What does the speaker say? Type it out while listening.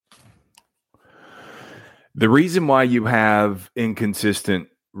The reason why you have inconsistent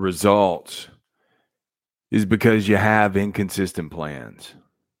results is because you have inconsistent plans.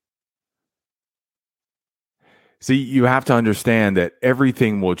 See, you have to understand that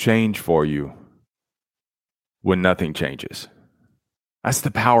everything will change for you when nothing changes. That's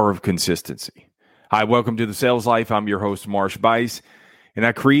the power of consistency. Hi, welcome to The Sales Life. I'm your host, Marsh Bice, and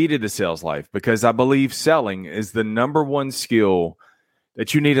I created The Sales Life because I believe selling is the number one skill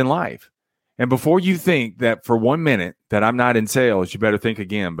that you need in life. And before you think that for 1 minute that I'm not in sales, you better think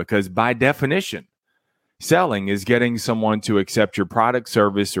again, because by definition, selling is getting someone to accept your product,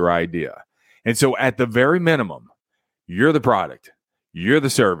 service, or idea. And so at the very minimum, you're the product, you're the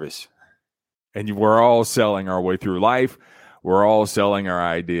service, and we're all selling our way through life. We're all selling our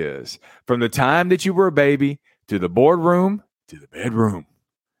ideas. From the time that you were a baby to the boardroom to the bedroom,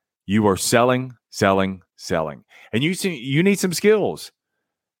 you are selling, selling, selling. And you need some skills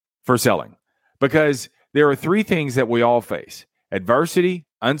for selling, because there are three things that we all face: adversity,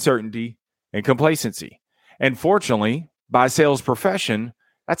 uncertainty, and complacency. And fortunately, by sales profession,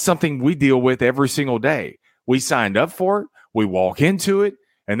 that's something we deal with every single day. We signed up for it, we walk into it,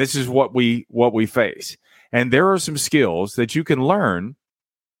 and this is what we face. And there are some skills that you can learn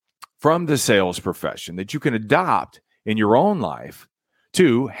from the sales profession that you can adopt in your own life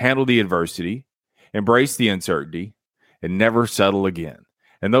to handle the adversity, embrace the uncertainty, and never settle again.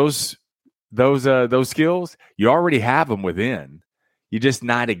 And those skills, you already have them within. You're just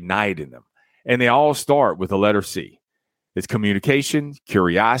not igniting them. And they all start with the letter C. It's communication,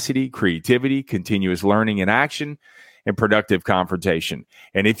 curiosity, creativity, continuous learning and action, and productive confrontation.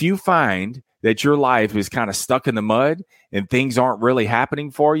 And if you find that your life is kind of stuck in the mud and things aren't really happening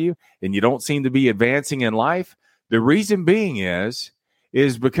for you and you don't seem to be advancing in life, the reason being is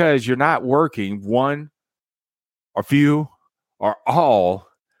because you're not working one or few or all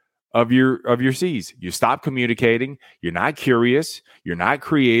of your C's. You stop communicating, you're not curious, you're not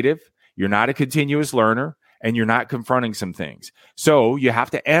creative, you're not a continuous learner, and you're not confronting some things. So you have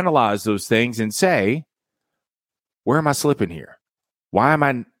to analyze those things and say, where am I slipping here? Why am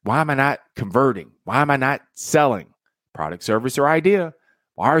I not converting? Why am I not selling product, service, or idea?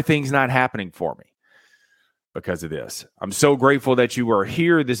 Why are things not happening for me? Because of this. I'm so grateful that you are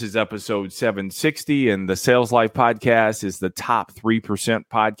here. This is episode 760, and the Sales Life podcast is the top 3%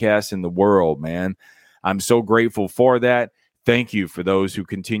 podcast in the world, man. I'm so grateful for that. Thank you for those who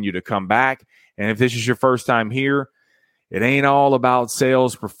continue to come back. And if this is your first time here, it ain't all about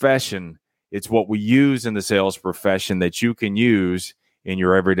sales profession. It's what we use in the sales profession that you can use in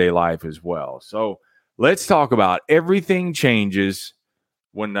your everyday life as well. So let's talk about everything changes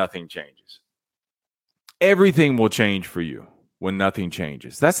when nothing changes. Everything will change for you when nothing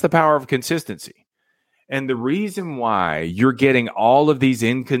changes. That's the power of consistency. And the reason why you're getting all of these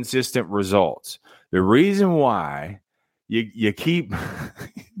inconsistent results, the reason why you keep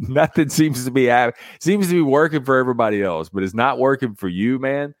nothing seems to be working for everybody else, but it's not working for you,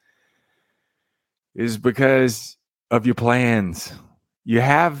 man, is because of your plans. You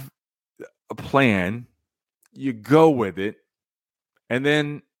have a plan, you go with it, and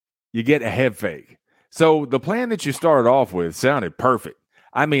then you get a head fake. So the plan that you started off with sounded perfect.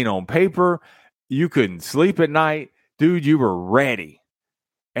 I mean, on paper, you couldn't sleep at night. Dude, you were ready.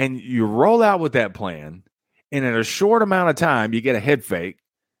 And you roll out with that plan, and in a short amount of time, you get a head fake,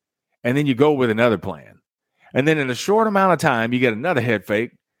 and then you go with another plan. And then in a short amount of time, you get another head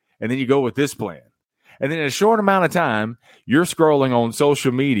fake, and then you go with this plan. And then in a short amount of time, you're scrolling on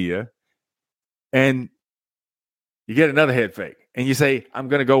social media, and you get another head fake, and you say, I'm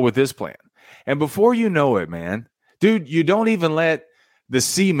going to go with this plan. And before you know it, man, dude, you don't even let the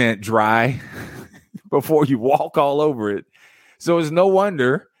cement dry before you walk all over it. So it's no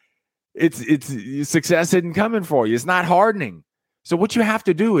wonder it's success isn't coming for you. It's not hardening. So what you have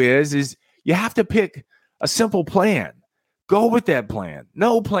to do is you have to pick a simple plan. Go with that plan.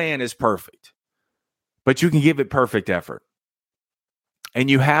 No plan is perfect, but you can give it perfect effort. And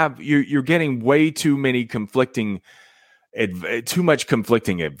you're getting way too much conflicting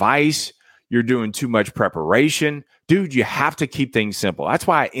advice. You're doing too much preparation. Dude, you have to keep things simple. That's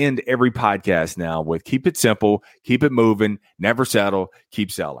why I end every podcast now with keep it simple, keep it moving, never settle,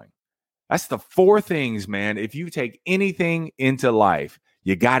 keep selling. That's the four things, man. If you take anything into life,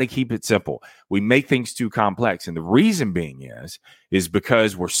 you got to keep it simple. We make things too complex. And the reason being is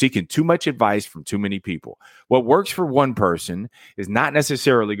because we're seeking too much advice from too many people. What works for one person is not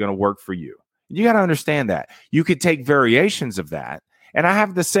necessarily going to work for you. You got to understand that. You could take variations of that. And I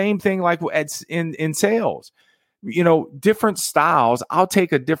have the same thing like in sales. You know, different styles. I'll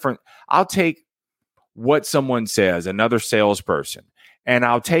take what someone says, another salesperson, and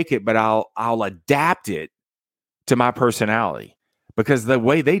I'll take it, but I'll adapt it to my personality, because the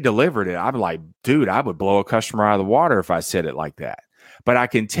way they delivered it, I'm like, dude, I would blow a customer out of the water if I said it like that. But I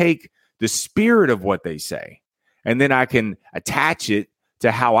can take the spirit of what they say, and then I can attach it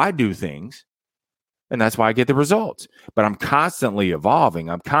to how I do things. And that's why I get the results. But I'm constantly evolving.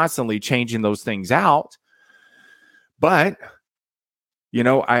 I'm constantly changing those things out. But,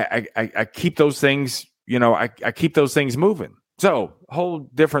 I keep those things, I keep those things moving. So whole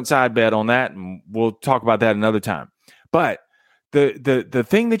different side bet on that. And we'll talk about that another time. But the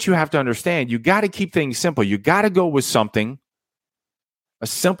thing that you have to understand, you got to keep things simple. You got to go with something, a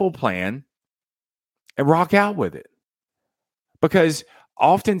simple plan, and rock out with it. Because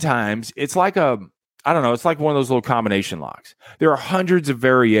oftentimes it's like it's like one of those little combination locks. There are hundreds of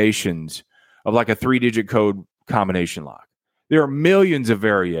variations of like a 3-digit code combination lock. There are millions of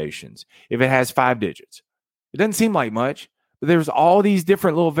variations if it has 5 digits. It doesn't seem like much, but there's all these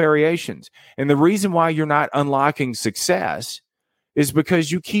different little variations. And the reason why you're not unlocking success is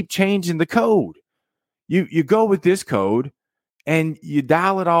because you keep changing the code. You go with this code and you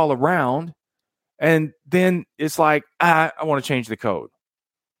dial it all around, and then it's like, I want to change the code.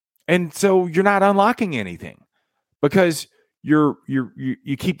 And so you're not unlocking anything because you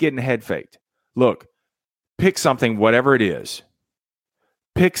keep getting head faked. Look, pick something, whatever it is.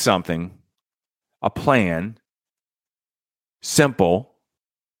 Pick something, a plan, simple,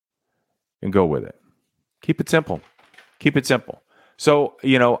 and go with it. Keep it simple. Keep it simple. So,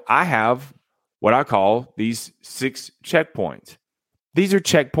 I have what I call these 6 checkpoints. These are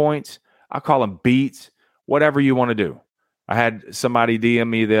checkpoints. I call them beats, whatever you want to do. I had somebody DM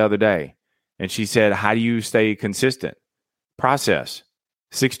me the other day, and she said, how do you stay consistent? Process,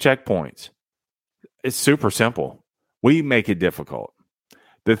 6 checkpoints. It's super simple. We make it difficult.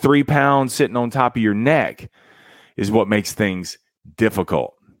 The 3 pounds sitting on top of your neck is what makes things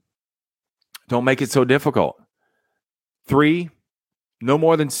difficult. Don't make it so difficult. 3, no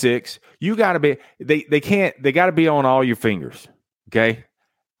more than 6. You got to be, they got to be on all your fingers. Okay.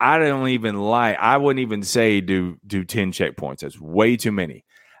 I wouldn't even say do 10 checkpoints. That's way too many.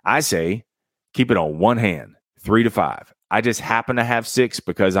 I say keep it on one hand, 3 to 5. I just happen to have 6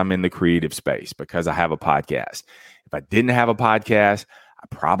 because I'm in the creative space, because I have a podcast. If I didn't have a podcast, I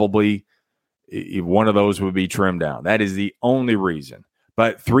probably, one of those would be trimmed down. That is the only reason.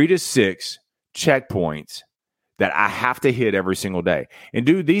 But 3 to 6 checkpoints that I have to hit every single day. And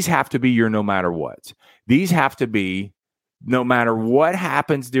dude, these have to be your no matter what. These have to be no matter what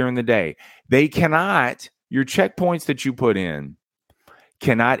happens during the day. They cannot, your checkpoints that you put in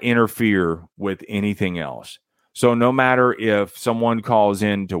cannot interfere with anything else. So no matter if someone calls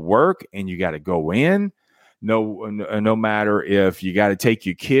in to work and you got to go in, no matter if you got to take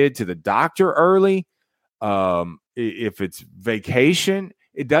your kid to the doctor early, if it's vacation,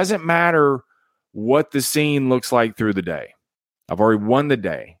 it doesn't matter what the scene looks like through the day. I've already won the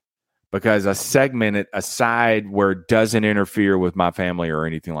day because I segment it aside where it doesn't interfere with my family or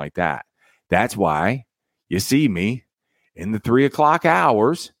anything like that. That's why you see me in the 3 o'clock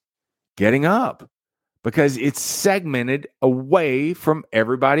hours getting up, because it's segmented away from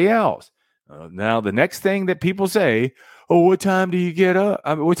everybody else. Now, the next thing that people say, oh, what time do you get up?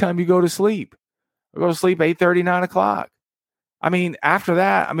 What time do you go to sleep? I go to sleep 8:30, 9 o'clock. After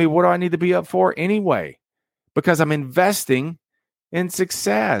that, what do I need to be up for anyway? Because I'm investing in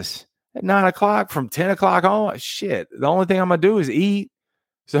success at 9 o'clock. From 10 o'clock on. Shit, the only thing I'm going to do is eat.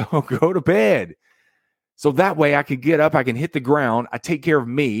 So go to bed. So that way I can get up, I can hit the ground. I take care of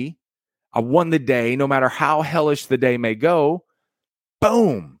me. I won the day, no matter how hellish the day may go.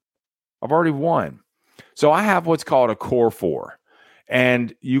 Boom. I've already won. So I have what's called a core 4.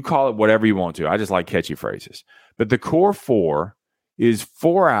 And you call it whatever you want to. I just like catchy phrases. But the core 4 is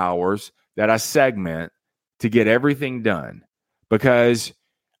 4 hours that I segment to get everything done, because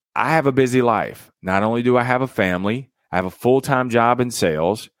I have a busy life. Not only do I have a family, I have a full-time job in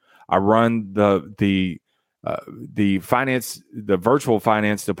sales. I run the virtual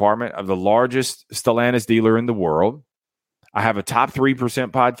finance department of the largest Stellantis dealer in the world. I have a top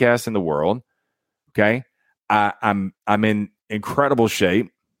 3% podcast in the world. Okay. I'm in incredible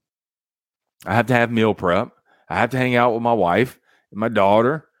shape. I have to have meal prep. I have to hang out with my wife and my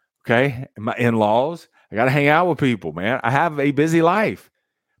daughter. Okay. And my in-laws. I got to hang out with people, man. I have a busy life,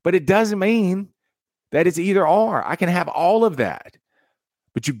 but it doesn't mean that it's either or. I can have all of that,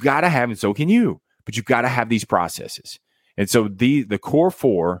 but you got to have, and so can you, but you've got to have these processes. And so the core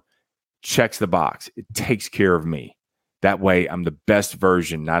 4 checks the box. It takes care of me. That way I'm the best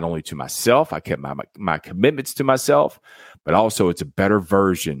version, not only to myself, I kept my commitments to myself, but also it's a better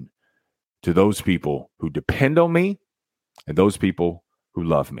version to those people who depend on me and those people who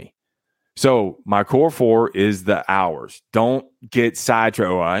love me. So my core 4 is the hours. Don't get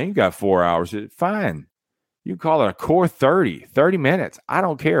sidetracked. Oh, I ain't got 4 hours. Fine. You call it a core 30 minutes. I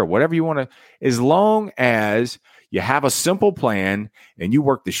don't care. Whatever you want to, as long as you have a simple plan and you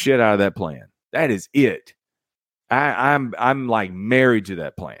work the shit out of that plan. That is it. I'm like married to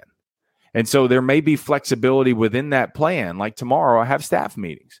that plan. And so there may be flexibility within that plan. Like tomorrow, I have staff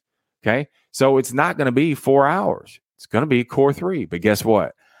meetings. Okay. So it's not going to be 4 hours. It's going to be core 3. But guess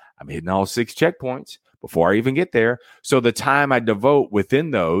what? I'm hitting all 6 checkpoints before I even get there. So the time I devote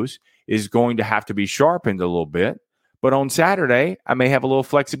within those is going to have to be sharpened a little bit. But on Saturday, I may have a little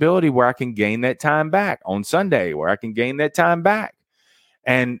flexibility where I can gain that time back. On Sunday, where I can gain that time back.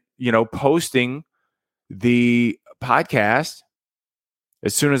 And, posting the podcast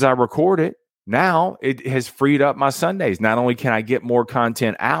as soon as I record it, now it has freed up my Sundays. Not only can I get more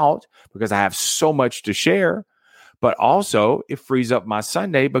content out because I have so much to share, but also it frees up my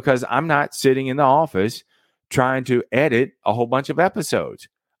Sunday because I'm not sitting in the office trying to edit a whole bunch of episodes.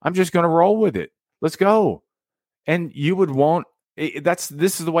 I'm just going to roll with it. Let's go. And you would want this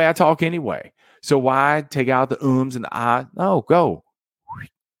is the way I talk anyway. So why take out the ums and the ahs? No, go.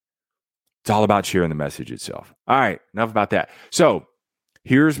 It's all about sharing the message itself. All right, enough about that. So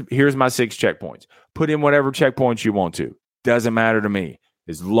here's my 6 checkpoints. Put in whatever checkpoints you want to. Doesn't matter to me.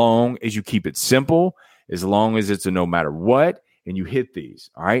 As long as you keep it simple, as long as it's a no matter what, and you hit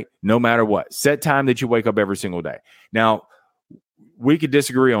these, all right? No matter what. Set time that you wake up every single day. Now, we could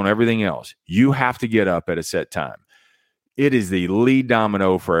disagree on everything else. You have to get up at a set time. It is the lead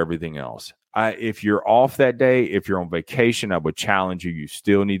domino for everything else. If you're off that day, if you're on vacation, I would challenge you. You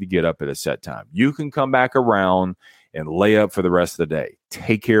still need to get up at a set time. You can come back around and lay up for the rest of the day.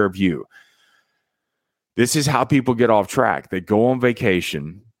 Take care of you. This is how people get off track. They go on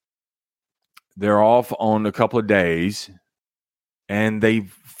vacation. They're off on a couple of days, and they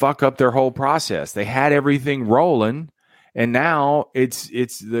fuck up their whole process. They had everything rolling, and now it's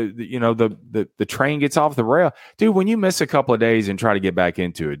the train gets off the rail. Dude, when you miss a couple of days and try to get back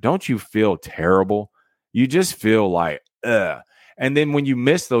into it, don't you feel terrible? You just feel like, ugh. And then when you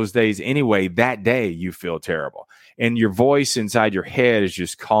miss those days anyway, that day you feel terrible. And your voice inside your head is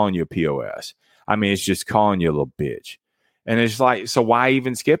just calling you a POS. I mean, it's just calling you a little bitch. And it's like, so why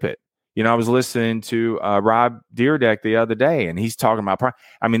even skip it? I was listening to Rob Deerdeck the other day, and he's talking about,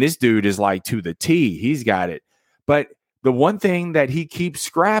 this dude is like to the T. He's got it. But the one thing that he keeps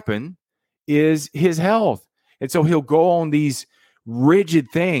scrapping is his health. And so he'll go on these rigid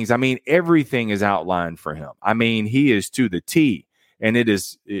things. Everything is outlined for him. He is to the T. And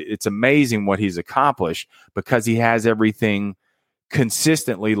it's amazing what he's accomplished because he has everything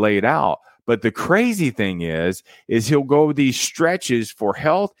consistently laid out. But the crazy thing is he'll go these stretches for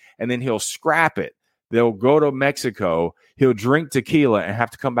health and then he'll scrap it. They'll go to Mexico. He'll drink tequila and have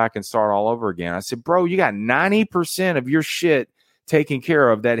to come back and start all over again. I said, bro, you got 90% of your shit taken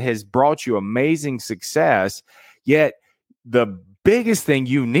care of that has brought you amazing success. Yet the biggest thing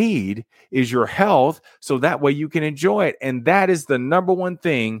you need is your health so that way you can enjoy it. And that is the number one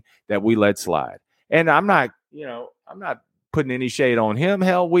thing that we let slide. And I'm not putting any shade on him.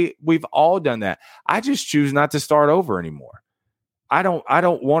 Hell, we've all done that. I just choose not to start over anymore. I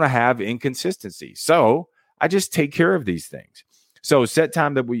don't want to have inconsistency. So I just take care of these things. So set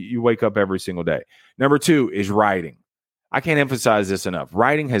time that you wake up every single day. Number 2 is writing. I can't emphasize this enough.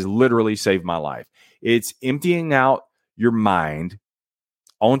 Writing has literally saved my life. It's emptying out your mind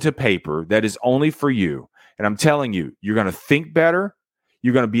onto paper that is only for you. And I'm telling you, you're going to think better.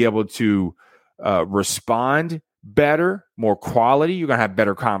 You're going to be able to respond better, more quality. You're going to have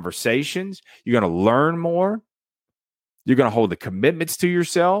better conversations. You're going to learn more. You're going to hold the commitments to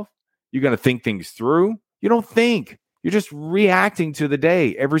yourself. You're going to think things through. You don't think. You're just reacting to the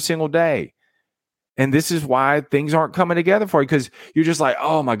day every single day. And this is why things aren't coming together for you, because you're just like,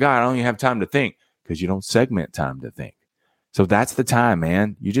 oh my God, I don't even have time to think, because you don't segment time to think. So that's the time,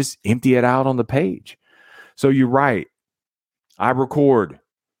 man. You just empty it out on the page. So you write. I record.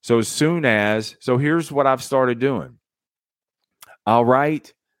 So here's what I've started doing. I'll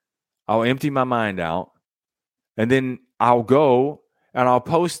write. I'll empty my mind out. And then I'll go and I'll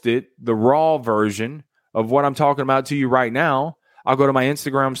post it, the raw version of what I'm talking about to you right now. I'll go to my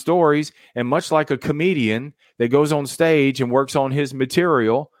Instagram stories, and much like a comedian that goes on stage and works on his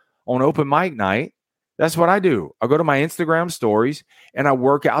material on open mic night, that's what I do. I go to my Instagram stories and I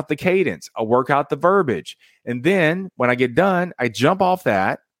work out the cadence. I work out the verbiage. And then when I get done, I jump off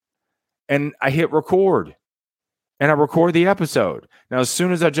that and I hit record. And I record the episode. Now, as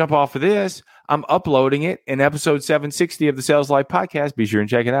soon as I jump off of this, I'm uploading it in episode 760 of the Sales Life Podcast. Be sure and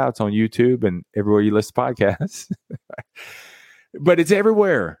check it out. It's on YouTube and everywhere you listen to podcasts. But it's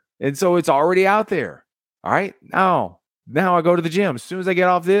everywhere. And so it's already out there. All right. Now I go to the gym. As soon as I get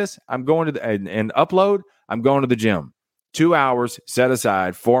off this, I'm going to and upload, I'm going to the gym. 2 hours set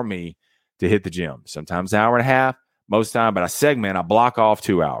aside for me to hit the gym. Sometimes an hour and a half, most time, but I block off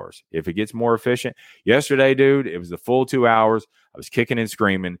 2 hours. If it gets more efficient. Yesterday, dude, it was the full 2 hours. I was kicking and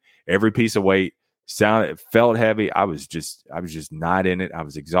screaming. Every piece of weight felt heavy. I was just not in it. I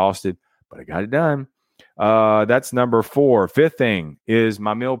was exhausted, but I got it done. That's number 4. Fifth thing is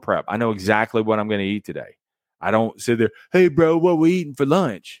my meal prep. I know exactly what I'm going to eat today. I don't sit there, hey, bro, what we eating for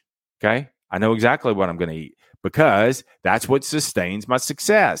lunch? Okay. I know exactly what I'm going to eat because that's what sustains my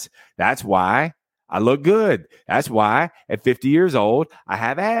success. That's why I look good. That's why at 50 years old, I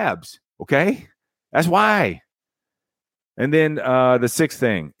have abs. Okay. That's why. And then the sixth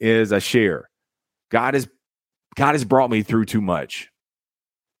thing is I share. God has brought me through too much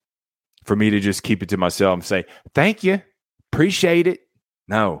for me to just keep it to myself and say, thank you, appreciate it.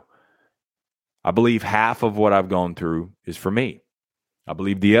 No, I believe half of what I've gone through is for me. I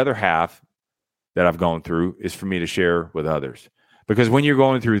believe the other half that I've gone through is for me to share with others. Because when you're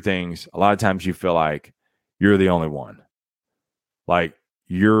going through things, a lot of times you feel like you're the only one. Like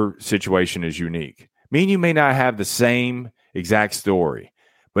your situation is unique. Me and you may not have the same exact story,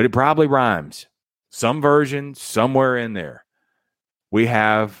 but it probably rhymes. Some version somewhere in there. We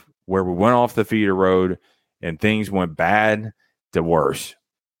have where we went off the feeder road and things went bad to worse.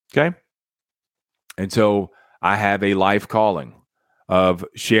 Okay. And so I have a life calling of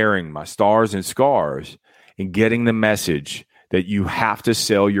sharing my stars and scars and getting the message that you have to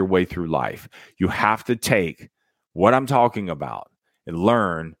sell your way through life. You have to take what I'm talking about and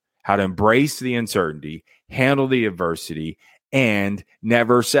learn how to embrace the uncertainty, handle the adversity, and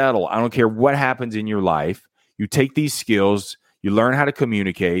never settle. I don't care what happens in your life. You take these skills, you learn how to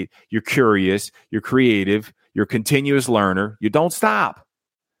communicate, you're curious, you're creative, you're a continuous learner. You don't stop.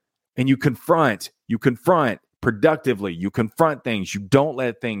 And you confront productively. You confront things. You don't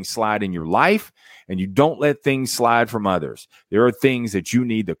let things slide in your life, and you don't let things slide from others. There are things that you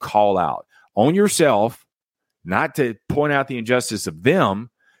need to call out on yourself, not to point out the injustice of them,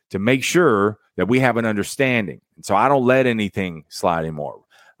 to make sure that we have an understanding. And so I don't let anything slide anymore.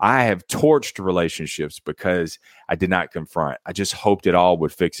 I have torched relationships because I did not confront. I just hoped it all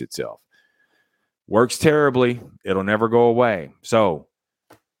would fix itself. Works terribly. It'll never go away. So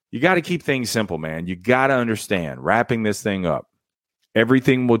you got to keep things simple, man. You got to understand, wrapping this thing up,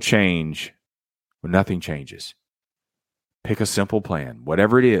 everything will change when nothing changes. Pick a simple plan,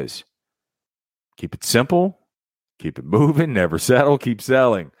 whatever it is. Keep it simple, keep it moving, never settle, keep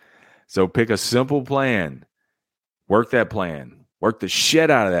selling. So pick a simple plan, work that plan, work the shit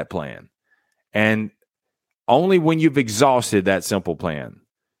out of that plan. And only when you've exhausted that simple plan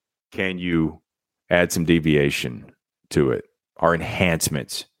can you add some deviation to it or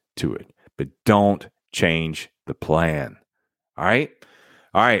enhancements to it. But don't change the plan. All right?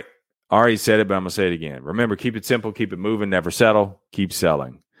 All right. I already said it, but I'm going to say it again. Remember, keep it simple, keep it moving, never settle, keep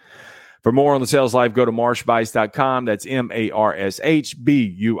selling. For more on the sales life, go to marshbuice.com. That's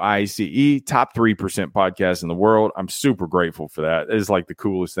MARSHBUICE, top 3% podcast in the world. I'm super grateful for that. It is like the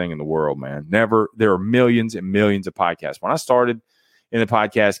coolest thing in the world, man. There are millions and millions of podcasts. When I started in the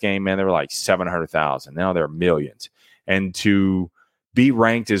podcast game, man, there were like 700,000. Now there are millions. And to be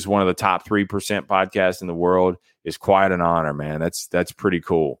ranked as one of the top 3% podcasts in the world is quite an honor, man. That's pretty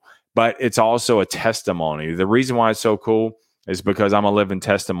cool. But it's also a testimony. The reason why it's so cool is because I'm a living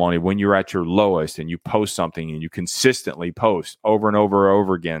testimony. When you're at your lowest and you post something and you consistently post over and over and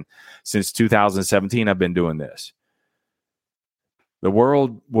over again, since 2017, I've been doing this. The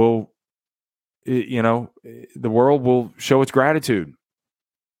world will, show its gratitude.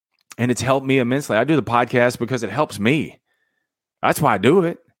 And it's helped me immensely. I do the podcast because it helps me. That's why I do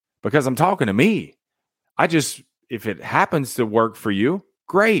it, because I'm talking to me. If it happens to work for you,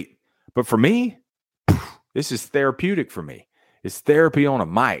 great. But for me, this is therapeutic for me. It's therapy on a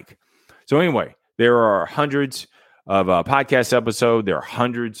mic. So anyway, there are hundreds of podcast episodes. There are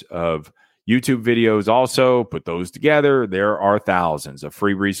hundreds of YouTube videos also. Put those together. There are thousands of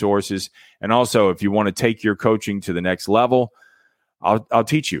free resources. And also, if you want to take your coaching to the next level, I'll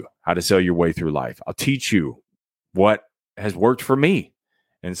teach you how to sell your way through life. I'll teach you what has worked for me.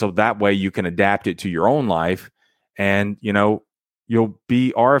 And so that way you can adapt it to your own life and, you'll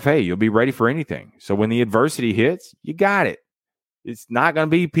be RFA. You'll be ready for anything. So when the adversity hits, you got it. It's not going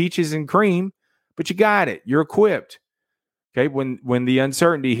to be peaches and cream, but you got it. You're equipped. Okay. When the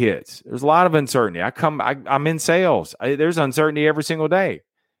uncertainty hits, there's a lot of uncertainty. I'm in sales. There's uncertainty every single day.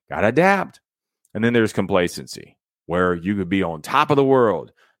 Got to adapt. And then there's complacency, where you could be on top of the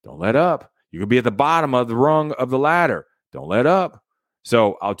world. Don't let up. You could be at the bottom of the rung of the ladder. Don't let up.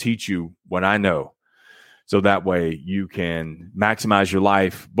 So I'll teach you what I know. So that way you can maximize your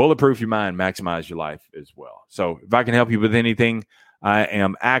life, bulletproof your mind, maximize your life as well. So if I can help you with anything, I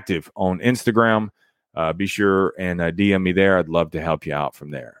am active on Instagram. Be sure and DM me there. I'd love to help you out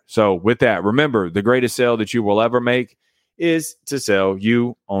from there. So with that, remember, the greatest sale that you will ever make is to sell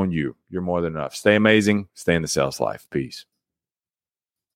you on you. You're more than enough. Stay amazing. Stay in the sales life. Peace.